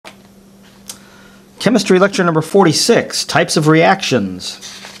Chemistry lecture number 46, types of reactions.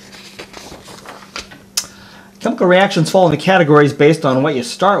 Chemical reactions fall into categories based on what you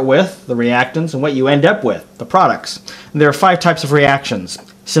start with, the reactants, and what you end up with, the products. And there are 5 types of reactions: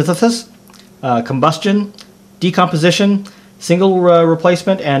 synthesis, combustion, decomposition, single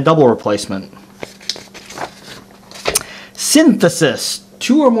replacement, and double replacement. Synthesis.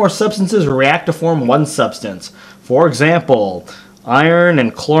 2 or more substances react to form one substance. For example, iron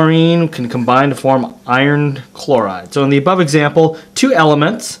and chlorine can combine to form iron chloride. So in the above example, 2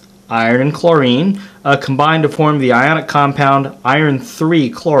 elements, iron and chlorine, combine to form the ionic compound iron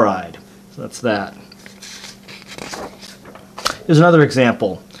 3 chloride. So that's that. Here's another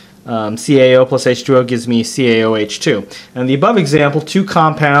example. CaO plus H2O gives me CaOH2. And in the above example, 2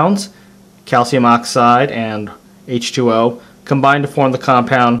 compounds, calcium oxide and H2O, combine to form the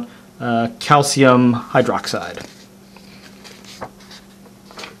compound calcium hydroxide.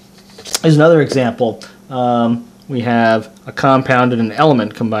 Here's another example. We have a compound and an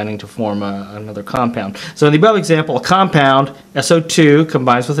element combining to form another compound. So in the above example, a compound, SO2,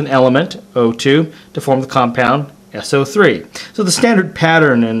 combines with an element, O2, to form the compound SO3. So the standard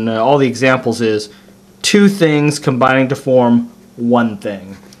pattern in all the examples is 2 things combining to form one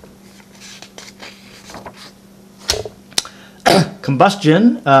thing.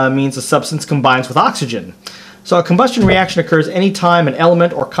 Combustion means a substance combines with oxygen. So a combustion reaction occurs anytime an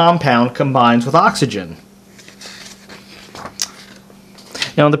element or compound combines with oxygen.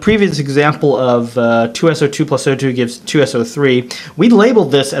 Now in the previous example of 2SO2 plus O2 gives 2SO3, we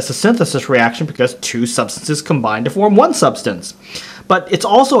labeled this as a synthesis reaction because 2 substances combine to form one substance. But it's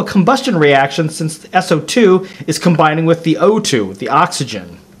also a combustion reaction since the SO2 is combining with the O2, the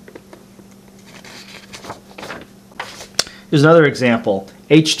oxygen. Here's another example.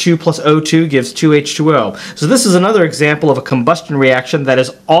 H2 plus O2 gives 2H2O. So this is another example of a combustion reaction that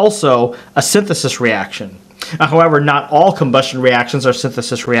is also a synthesis reaction. However, not all combustion reactions are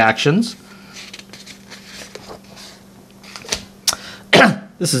synthesis reactions.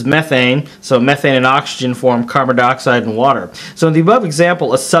 This is methane. So methane and oxygen form carbon dioxide and water. So in the above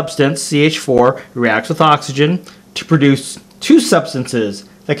example, a substance, CH4, reacts with oxygen to produce 2 substances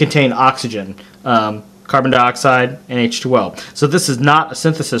that contain oxygen. Carbon dioxide and H2O. So this is not a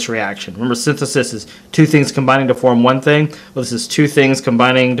synthesis reaction. Remember, synthesis is 2 things combining to form one thing. Well, this is 2 things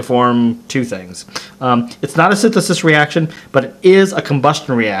combining to form 2 things. It's not a synthesis reaction, but it is a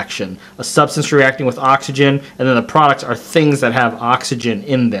combustion reaction. A substance reacting with oxygen, and then the products are things that have oxygen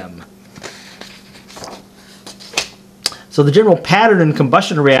in them. So the general pattern in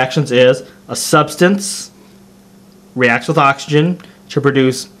combustion reactions is a substance reacts with oxygen to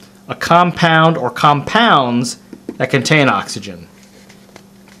produce a compound or compounds that contain oxygen.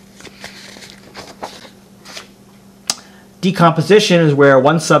 Decomposition is where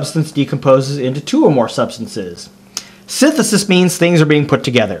one substance decomposes into 2 or more substances. Synthesis means things are being put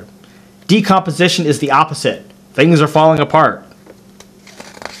together. Decomposition is the opposite. Things are falling apart.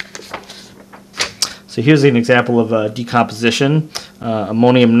 So here's an example of decomposition.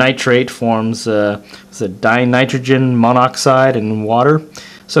 Ammonium nitrate forms dinitrogen monoxide and water.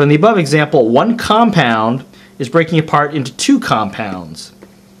 So in the above example, 1 compound is breaking apart into 2 compounds.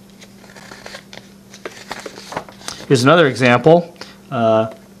 Here's another example.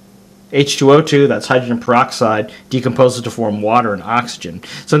 H2O2, that's hydrogen peroxide, decomposes to form water and oxygen.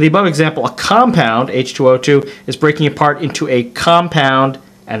 So in the above example, a compound, H2O2, is breaking apart into a compound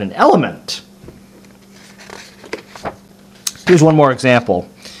and an element. Here's one more example.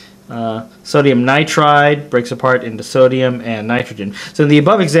 Sodium nitride breaks apart into sodium and nitrogen. So in the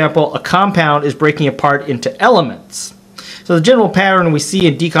above example, a compound is breaking apart into elements. So the general pattern we see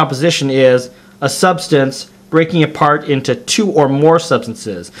in decomposition is a substance breaking apart into 2 or more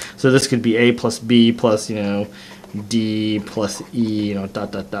substances. So this could be A plus B plus, D plus E,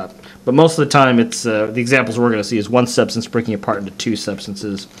 dot, dot, dot. But most of the time, it's the examples we're going to see is 1 substance breaking apart into 2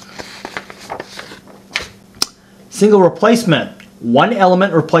 substances. Single replacement. 1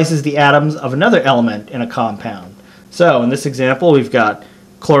 element replaces the atoms of another element in a compound. So in this example, we've got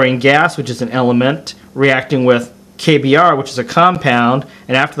chlorine gas, which is an element, reacting with KBr, which is a compound,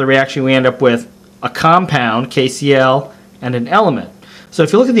 and after the reaction we end up with a compound, KCl, and an element. So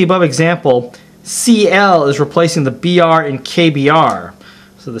if you look at the above example, Cl is replacing the Br in KBr.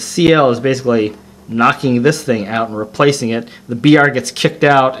 So the Cl is basically knocking this thing out and replacing it. The Br gets kicked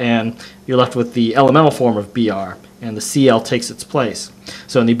out and you're left with the elemental form of Br, and the Cl takes its place.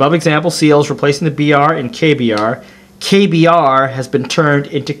 So in the above example, Cl is replacing the Br in KBr. KBr has been turned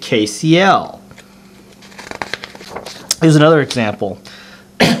into KCl. Here's another example.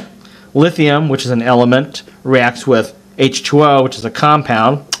 Lithium, which is an element, reacts with H2O, which is a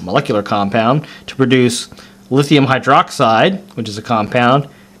compound, a molecular compound, to produce lithium hydroxide, which is a compound,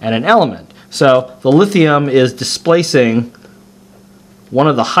 and an element. So the lithium is displacing one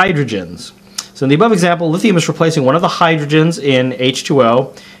of the hydrogens. So in the above example, lithium is replacing one of the hydrogens in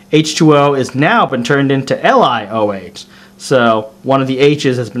H2O. H2O is now been turned into LiOH. So one of the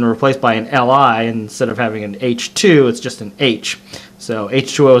H's has been replaced by an Li, and instead of having an H2, it's just an H. So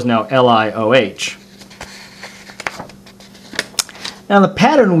H2O is now LiOH. Now the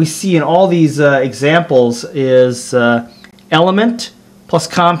pattern we see in all these examples is element plus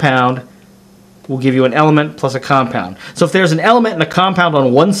compound will give you an element plus a compound. So if there's an element and a compound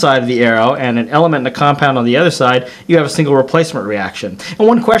on one side of the arrow and an element and a compound on the other side, you have a single replacement reaction. And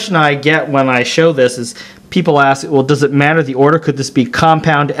one question I get when I show this is people ask, well, does it matter the order? Could this be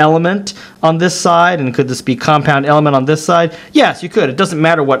compound element on this side and could this be compound element on this side? Yes, you could. It doesn't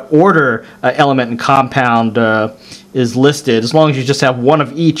matter what order element and compound is listed, as long as you just have one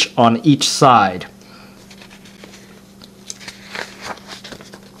of each on each side.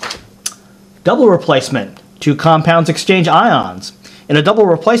 Double replacement. Two compounds exchange ions. In a double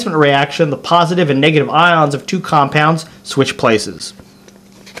replacement reaction, the positive and negative ions of two compounds switch places.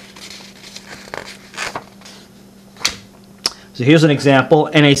 So here's an example.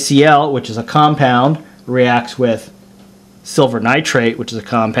 NaCl, which is a compound, reacts with silver nitrate, which is a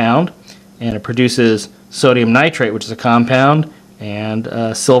compound, and it produces sodium nitrate, which is a compound, and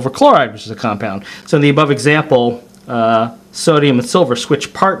silver chloride, which is a compound. So in the above example, sodium and silver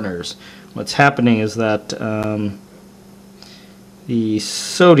switch partners. What's happening is that the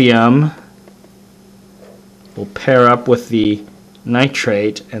sodium will pair up with the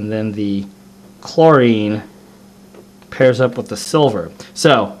nitrate, and then the chlorine pairs up with the silver.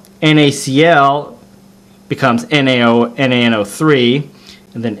 So NaCl becomes NaNO3,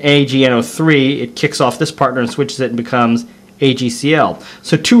 and then AgNO3, it kicks off this partner and switches it and becomes AgCl.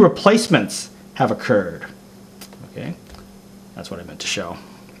 So two replacements have occurred. Okay, that's what I meant to show.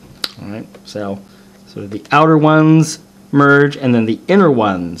 All right, so the outer ones merge and then the inner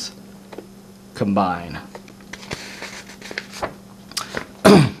ones combine.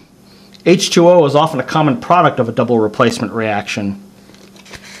 H2O is often a common product of a double replacement reaction.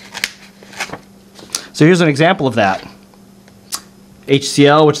 So here's an example of that.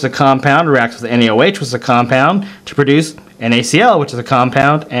 HCl, which is a compound, reacts with NaOH, which is a compound, to produce NaCl, which is a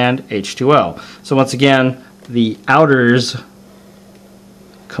compound, and H2O. So once again, the outers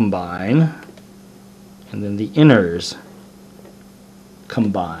combine, and then the inners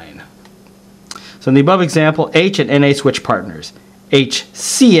combine. So in the above example, H and Na switch partners.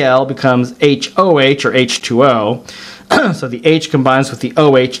 HCl becomes HOH or H2O. So the H combines with the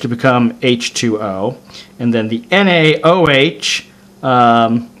OH to become H2O. And then the NaOH,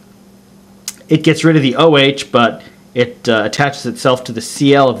 it gets rid of the OH, but it attaches itself to the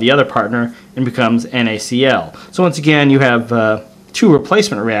Cl of the other partner and becomes NaCl. So once again, you have two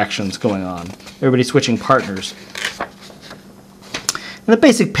replacement reactions going on. Everybody's switching partners. And the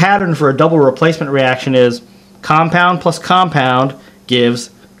basic pattern for a double replacement reaction is compound plus compound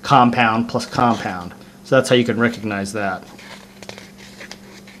gives compound plus compound. So that's how you can recognize that.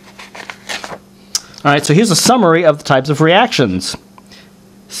 All right, so here's a summary of the types of reactions.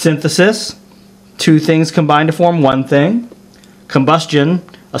 Synthesis, two things combine to form one thing. Combustion,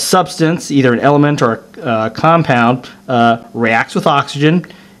 a substance, either an element or a compound, reacts with oxygen,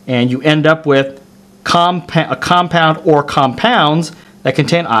 and you end up with a compound or compounds that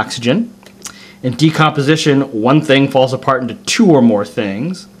contain oxygen. In decomposition, one thing falls apart into two or more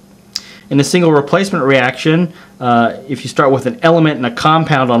things. In a single replacement reaction, if you start with an element and a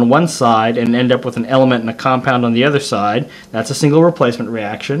compound on one side and end up with an element and a compound on the other side, that's a single replacement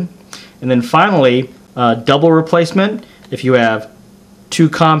reaction. And then finally, double replacement, if you have two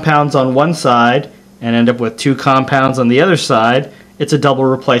compounds on one side and end up with two compounds on the other side, it's a double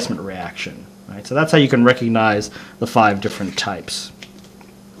replacement reaction. Right? So that's how you can recognize the 5 different types.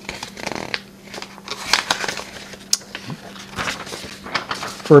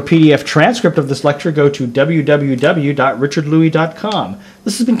 For a PDF transcript of this lecture, go to www.richardlouis.com.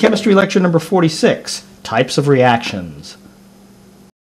 This has been Chemistry Lecture number 46, Types of Reactions.